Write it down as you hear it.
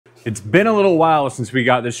It's been a little while since we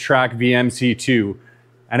got this TRAK VMC2,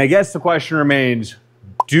 and I guess the question remains,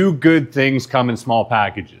 do good things come in small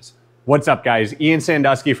packages? What's up, guys? Ian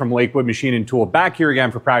Sandusky from Lakewood Machine Tool back here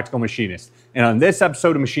again for Practical Machinist. And on this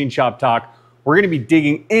episode of Machine Shop Talk, we're going to be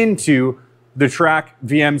digging into the TRAK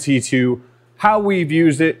VMC2, how we've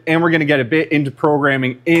used it, and we're going to get a bit into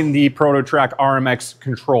programming in the ProtoTRAK RMX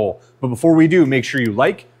control. But before we do, make sure you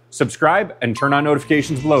like, subscribe, and turn on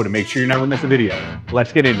notifications below to make sure you never miss a video.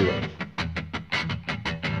 Let's get into it.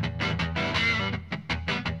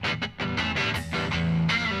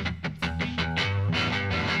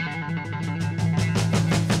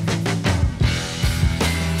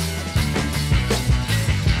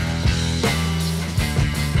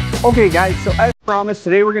 Okay guys, so as promised,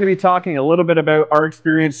 today we're going to be talking a little bit about our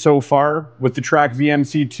experience so far with the TRAK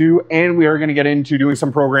VMC2, and we are going to get into doing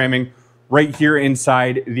some programming right here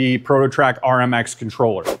inside the ProtoTRAK RMX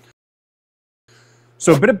controller.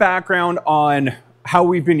 So a bit of background on how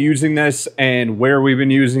we've been using this and where we've been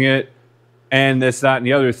using it and this, that, and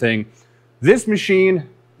the other thing. This machine,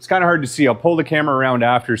 it's kind of hard to see. I'll pull the camera around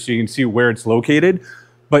after so you can see where it's located.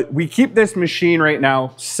 But we keep this machine right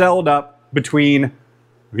now celled up between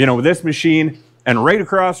this machine, and right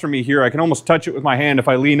across from me here, I can almost touch it with my hand if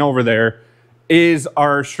I lean over there, is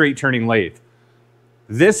our straight turning lathe.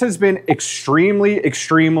 This has been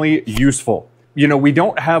extremely useful. We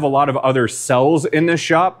don't have a lot of other cells in this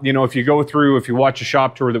shop. If you watch a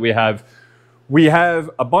shop tour that we have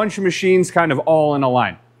a bunch of machines kind of all in a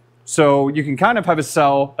line. So you can kind of have a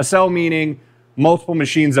cell meaning multiple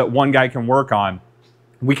machines that one guy can work on.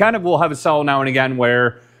 We kind of will have a cell now and again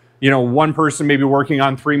where one person may be working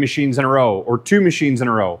on 3 machines in a row or 2 machines in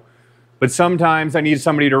a row. But sometimes I need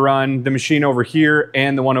somebody to run the machine over here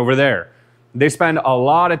and the one over there. They spend a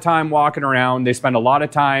lot of time walking around. They spend a lot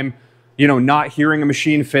of time, not hearing a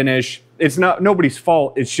machine finish. It's not nobody's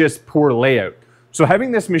fault. It's just poor layout. So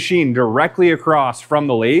having this machine directly across from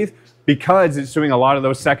the lathe, because it's doing a lot of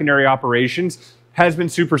those secondary operations, has been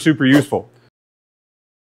super useful.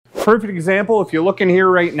 Perfect example, if you look in here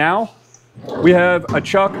right now, we have a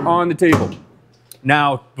chuck on the table.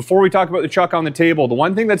 Now, before we talk about the chuck on the table, the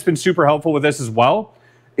one thing that's been super helpful with this as well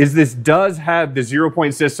is this does have the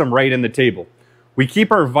 0-point system right in the table. We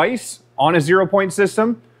keep our vise on a 0-point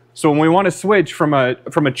system, so when we want to switch from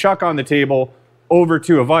a chuck on the table over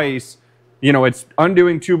to a vise, it's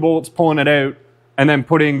undoing 2 bolts, pulling it out, and then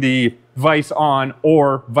putting the vise on,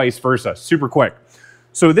 or vice versa. Super quick.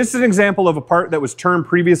 So this is an example of a part that was turned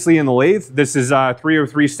previously in the lathe. This is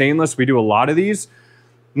 303 stainless. We do a lot of these.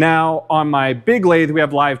 Now, on my big lathe, we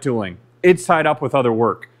have live tooling. It's tied up with other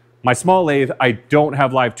work. My small lathe, I don't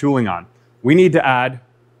have live tooling on. We need to add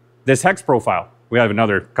this hex profile. We have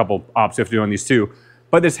another couple ops we have to do on these too.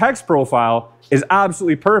 But this hex profile is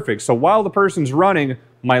absolutely perfect. So while the person's running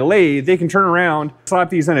my lathe, they can turn around,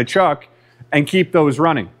 slap these in a chuck, and keep those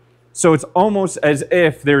running. So it's almost as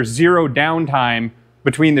if there's 0 downtime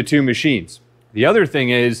between the 2 machines. The other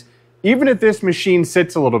thing is, even if this machine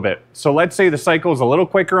sits a little bit, so let's say the cycle is a little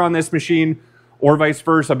quicker on this machine or vice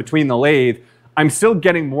versa between the lathe, I'm still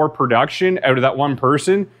getting more production out of that one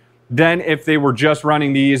person than if they were just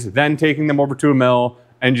running these, then taking them over to a mill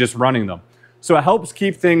and just running them. So it helps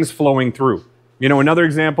keep things flowing through. Another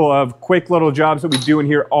example of quick little jobs that we do in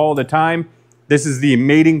here all the time, this is the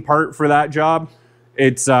mating part for that job.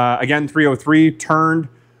 It's again 303 turned.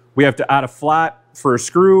 We have to add a flat for a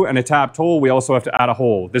screw and a tapped hole. We also have to add a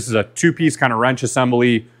hole. This is a 2-piece kind of wrench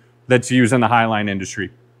assembly that's used in the highline industry.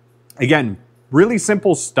 Again, really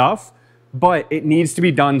simple stuff, but it needs to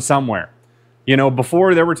be done somewhere.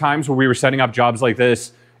 Before there were times where we were setting up jobs like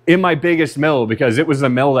this in my biggest mill because it was the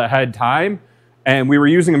mill that had time, and we were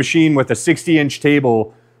using a machine with a 60-inch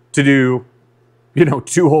table to do,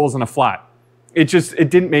 2 holes and a flat. It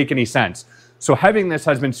didn't make any sense. So having this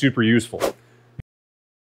has been super useful.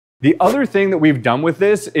 The other thing that we've done with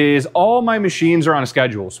this is all my machines are on a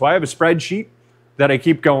schedule. So I have a spreadsheet that I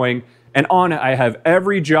keep going, and on it I have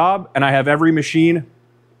every job and I have every machine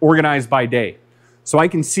organized by day. So I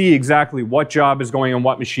can see exactly what job is going on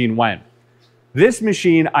what machine when. This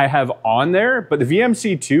machine I have on there, but the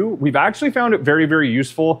VMC2, we've actually found it very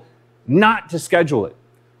useful not to schedule it.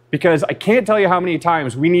 Because I can't tell you how many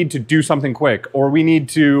times we need to do something quick, or we need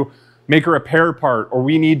to make a repair part, or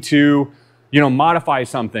we need to modify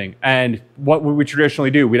something. And what would we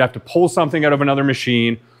traditionally do? We'd have to pull something out of another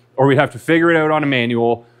machine, or we'd have to figure it out on a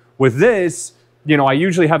manual. With this, I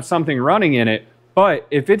usually have something running in it, but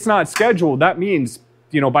if it's not scheduled, that means,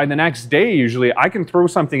 by the next day, usually I can throw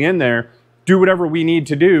something in there, do whatever we need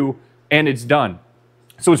to do, and it's done.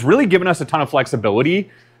 So it's really given us a ton of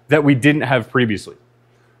flexibility that we didn't have previously.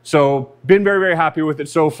 So been very, very happy with it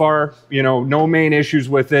so far. You know, no main issues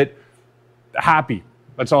with it. Happy.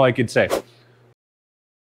 That's all I could say.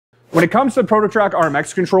 When it comes to ProtoTRAK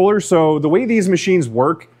RMX controllers, so the way these machines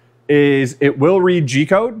work is it will read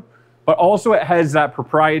G-code, but also it has that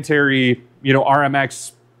proprietary, you know,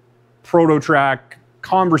 RMX ProtoTRAK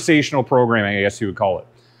conversational programming, I guess you would call it.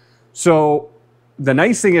 So the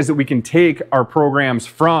nice thing is that we can take our programs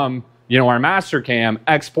from, you know, our master cam,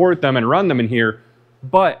 export them and run them in here.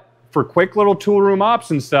 But for quick little tool room ops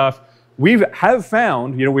and stuff, we have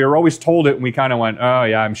found, you know, we were always told it and we kind of went, oh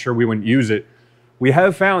yeah, I'm sure we wouldn't use it. We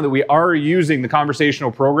have found that we are using the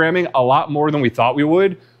conversational programming a lot more than we thought we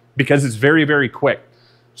would because it's very, very quick.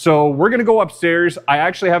 So we're going to go upstairs. I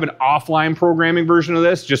actually have an offline programming version of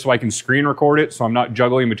this just so I can screen record it so I'm not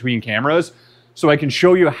juggling between cameras. So I can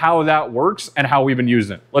show you how that works and how we've been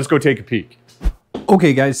using it. Let's go take a peek.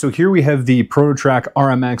 Okay guys, so here we have the ProtoTRAK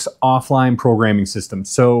RMX offline programming system.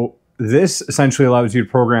 So this essentially allows you to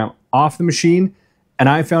program off the machine, and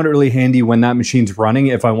I found it really handy when that machine's running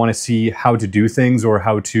if I want to see how to do things or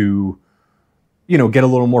how to, you know, get a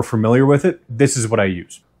little more familiar with it. This is what I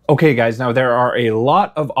use. Okay guys, now there are a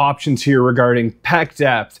lot of options here regarding pec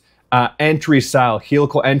depth, entry style,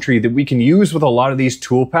 helical entry that we can use with a lot of these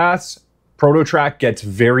tool paths. ProtoTRAK gets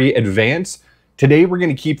very advanced. Today we're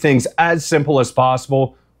going to keep things as simple as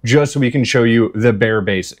possible just so we can show you the bare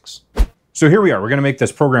basics. So here we are. We're going to make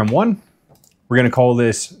this program 1. We're going to call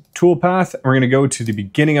this toolpath, and we're going to go to the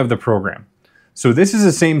beginning of the program. So this is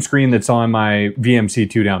the same screen that's on my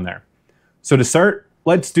VMC2 down there. So to start,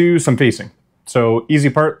 let's do some facing. So easy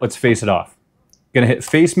part, let's face it off. Going to hit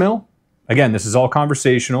face mill. Again, this is all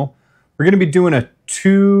conversational. We're going to be doing a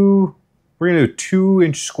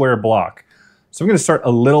 2-inch square block. So I'm going to start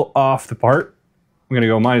a little off the part. I'm going to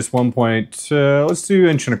go minus 1 point, let's do 1.25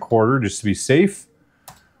 inches just to be safe.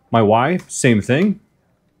 My Y, same thing.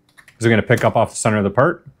 So I'm going to pick up off the center of the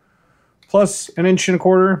part. Plus 1.25 inches,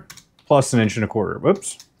 plus 1.25 inches.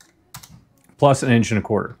 Whoops. Plus 1.25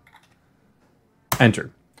 inches.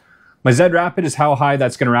 Enter. My Z rapid is how high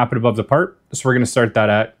that's going to rapid above the part. So we're going to start that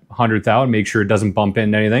at 100 thou and make sure it doesn't bump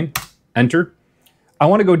into anything. Enter. I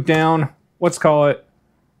want to go down, let's call it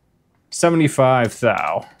 75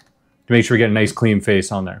 thou to make sure we get a nice clean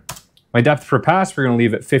face on there. My depth per pass, we're going to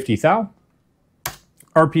leave at 50 thou.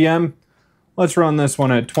 RPM, let's run this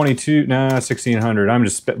one at 1600. I'm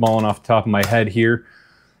just spitballing off the top of my head here.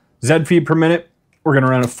 Z feet per minute, we're going to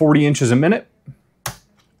run at 40 inches a minute.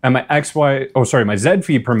 And my my Z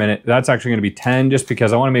feet per minute, that's actually going to be 10 just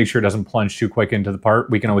because I want to make sure it doesn't plunge too quick into the part.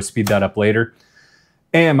 We can always speed that up later.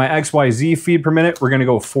 And my XYZ feet per minute, we're going to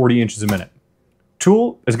go 40 inches a minute.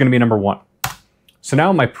 Tool is going to be number 1. So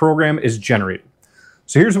now my program is generated.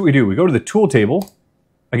 So here's what we do. We go to the tool table.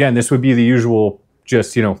 Again, this would be the usual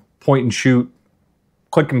just, you know, point and shoot,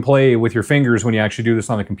 click and play with your fingers when you actually do this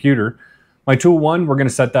on the computer. My tool 1, we're going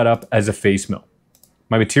to set that up as a face mill.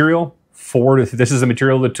 My material, this is the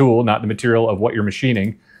material of the tool, not the material of what you're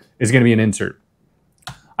machining, is going to be an insert.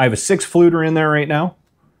 I have a 6 fluter in there right now.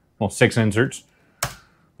 Well, 6 inserts.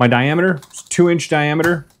 My diameter is 2-inch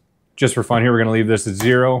diameter. Just for fun here, we're going to leave this at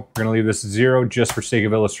 0. We're going to leave this at 0 just for sake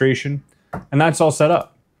of illustration. And that's all set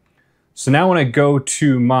up. So now when I go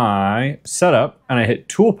to my setup and I hit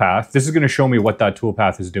toolpath, this is going to show me what that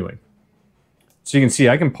toolpath is doing. So you can see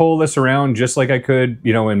I can pull this around just like I could,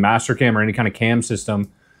 you know, in Mastercam or any kind of cam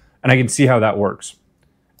system, and I can see how that works.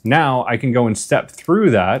 Now I can go and step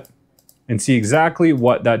through that and see exactly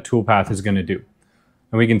what that toolpath is going to do.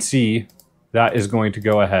 And we can see that is going to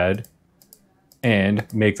go ahead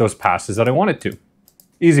and make those passes that I want it to.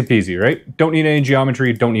 Easy peasy, right? Don't need any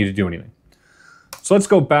geometry, don't need to do anything. So let's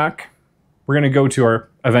go back. We're going to go to our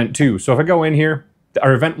event 2. So if I go in here,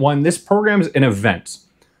 our event 1, this program is an event.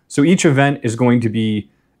 So each event is going to be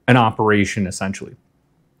an operation essentially.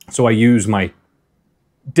 So I use my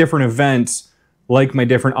different events like my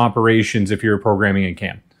different operations if you're programming in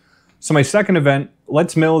CAM. So my second event,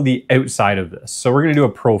 let's mill the outside of this. So we're going to do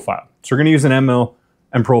a profile. So we're going to use an M mill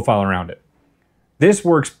and profile around it. This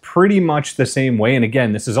works pretty much the same way. And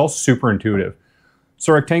again, this is all super intuitive.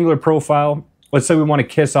 So rectangular profile, let's say we want to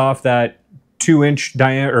kiss off that 2-inch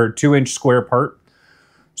diameter or 2-inch square part.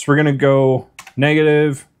 So we're going to go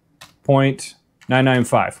negative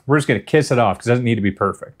 0.995. We're just going to kiss it off because it doesn't need to be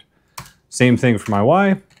perfect. Same thing for my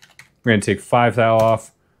Y. We're going to take 5 thou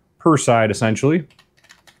off per side essentially.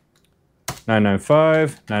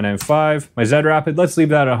 995, 995. My Z rapid, let's leave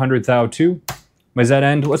that at 100 thou too. My Z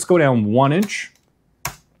end, let's go down 1 inch.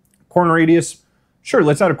 Corner radius, sure,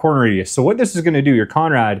 let's add a corner radius. So what this is going to do, your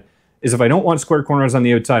Conrad, is if I don't want square corners on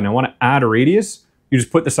the outside and I want to add a radius, you just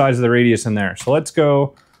put the size of the radius in there. So let's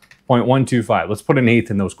go 0.125. Let's put an eighth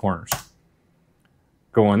in those corners.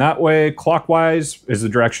 Going that way, clockwise is the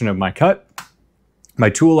direction of my cut. My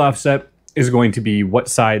tool offset is going to be what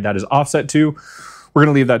side that is offset to. We're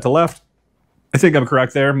going to leave that to left. I think I'm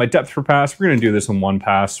correct there. My depth per pass, we're going to do this in one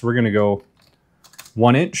pass. We're going to go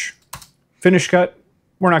 1 inch. Finish cut,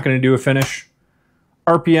 we're not going to do a finish.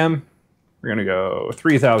 RPM, we're going to go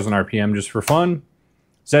 3,000 RPM just for fun.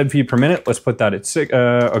 Z feet per minute, let's put that at 6.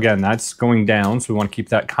 Again, that's going down, so we want to keep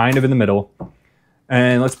that kind of in the middle.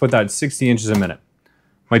 And let's put that at 60 inches a minute.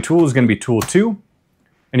 My tool is going to be tool 2.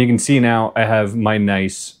 And you can see now I have my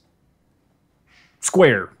nice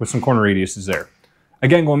square with some corner radiuses there.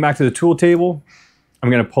 Again, going back to the tool table, I'm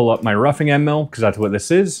going to pull up my roughing end mill because that's what this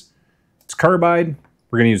is. It's carbide.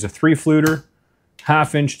 We're going to use a 3-fluter,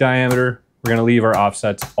 1/2 inch diameter. We're going to leave our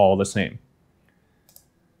offsets all the same.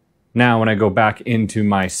 Now, when I go back into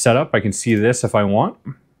my setup, I can see this if I want.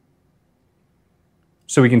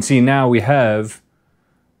 So we can see now we have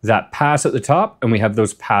that pass at the top and we have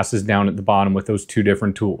those passes down at the bottom with those 2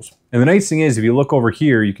 different tools. And the nice thing is, if you look over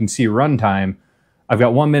here, you can see runtime. I've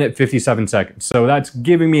got 1 minute, 57 seconds. So that's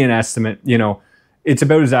giving me an estimate. You know, it's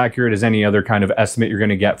about as accurate as any other kind of estimate you're going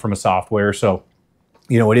to get from a software. So,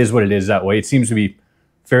 you know, it is what it is that way. It seems to be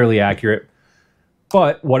fairly accurate.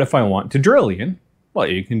 But what if I want to drill in? Well,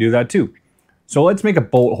 you can do that too. So let's make a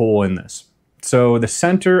bolt hole in this. So the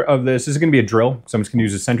center of this is going to be a drill. So I'm just going to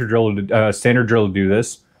use a center drill, standard drill to do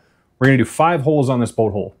this. We're going to do 5 holes on this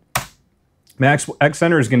bolt hole. My X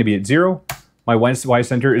center is going to be at 0. My Y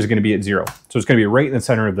center is going to be at 0. So it's going to be right in the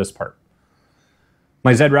center of this part.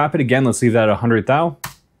 My Z rapid, again, let's leave that at 100 thou.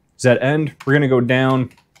 Z end, we're going to go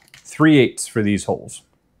down 3/8 for these holes.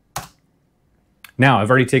 Now, I've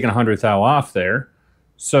already taken 100 thou off there.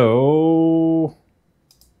 So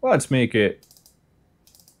let's make it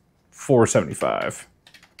 475.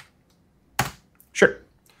 Sure.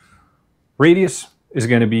 Radius is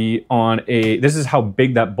going to be on a, this is how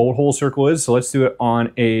big that bolt hole circle is. So let's do it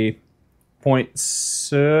on a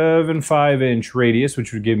 0.75 inch radius,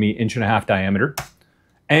 which would give me 1.5 inch diameter.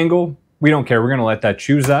 Angle, we don't care. We're going to let that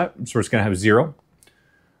choose that. So it's going to have 0.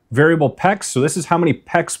 Variable pecs. So this is how many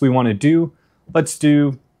pecs we want to do. Let's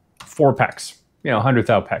do 4 pecs. You know, 100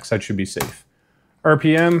 thou pecs. That should be safe.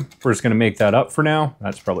 RPM, we're just going to make that up for now.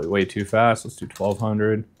 That's probably way too fast. Let's do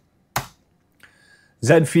 1200.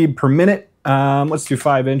 Z feed per minute. Let's do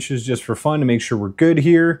 5 inches just for fun to make sure we're good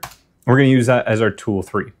here. We're going to use that as our tool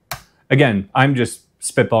 3. Again, I'm just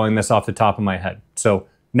spitballing this off the top of my head. So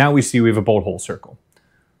now we see we have a bolt hole circle.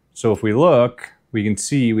 So if we look, we can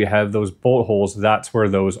see we have those bolt holes. That's where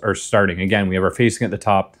those are starting. Again, we have our facing at the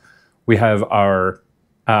top. We have our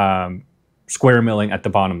square milling at the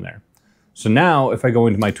bottom there. So now if I go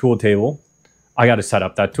into my tool table, I got to set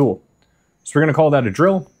up that tool. So we're going to call that a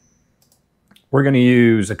drill. We're going to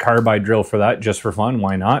use a carbide drill for that just for fun.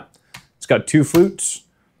 Why not? It's got 2 flutes.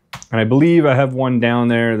 And I believe I have one down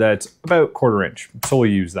there that's about 1/4 inch. So we'll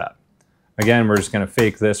use that. Again, we're just going to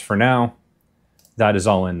fake this for now. That is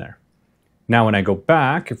all in there. Now when I go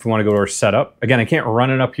back, if we want to go to our setup, again, I can't run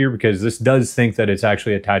it up here because this does think that it's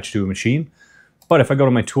actually attached to a machine. But if I go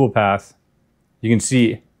to my tool path, you can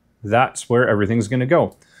see that's where everything's going to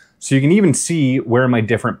go. So you can even see where my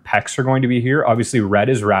different pecs are going to be here. Obviously red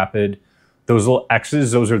is rapid. Those little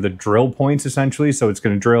X's, those are the drill points essentially. So it's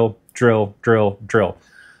going to drill, drill, drill, drill.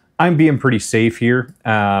 I'm being pretty safe here.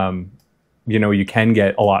 You know, you can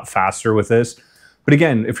get a lot faster with this. But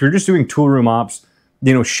again, if you're just doing toolroom ops,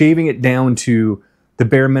 you know, shaving it down to the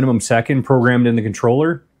bare minimum second programmed in the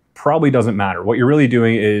controller probably doesn't matter. What you're really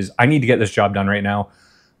doing is, I need to get this job done right now.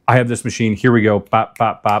 I have this machine. Here we go. Bop,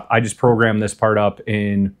 bop, bop. I just programmed this part up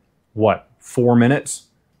in, what, 4 minutes?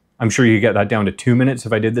 I'm sure you get that down to 2 minutes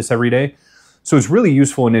if I did this every day. So it's really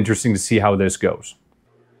useful and interesting to see how this goes.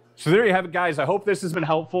 So there you have it, guys. I hope this has been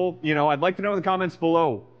helpful. You know, I'd like to know in the comments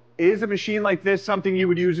below, is a machine like this something you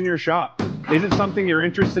would use in your shop? Is it something you're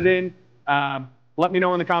interested in? Let me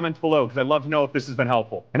know in the comments below because I'd love to know if this has been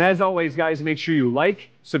helpful. And as always, guys, make sure you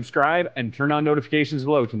like, subscribe, and turn on notifications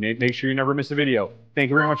below to make sure you never miss a video. Thank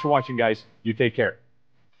you very much for watching, guys. You take care.